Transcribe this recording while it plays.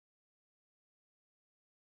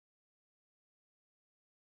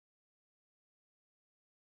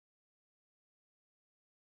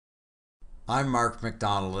I'm Mark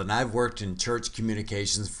McDonald, and I've worked in church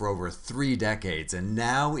communications for over 3 decades and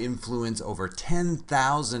now influence over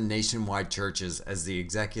 10,000 nationwide churches as the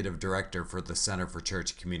executive director for the Center for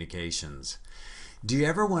Church Communications. Do you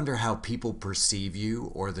ever wonder how people perceive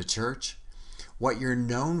you or the church? What you're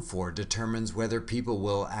known for determines whether people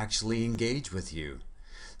will actually engage with you.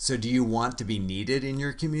 So do you want to be needed in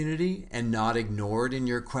your community and not ignored in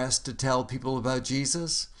your quest to tell people about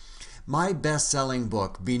Jesus? My best-selling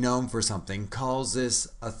book, Be Known for Something, calls this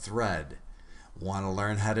a thread. Want to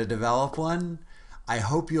learn how to develop one? I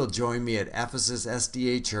hope you'll join me at Ephesus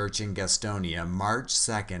SDA Church in Gastonia, March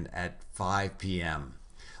 2nd at 5 p.m.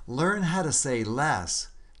 Learn how to say less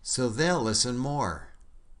so they'll listen more.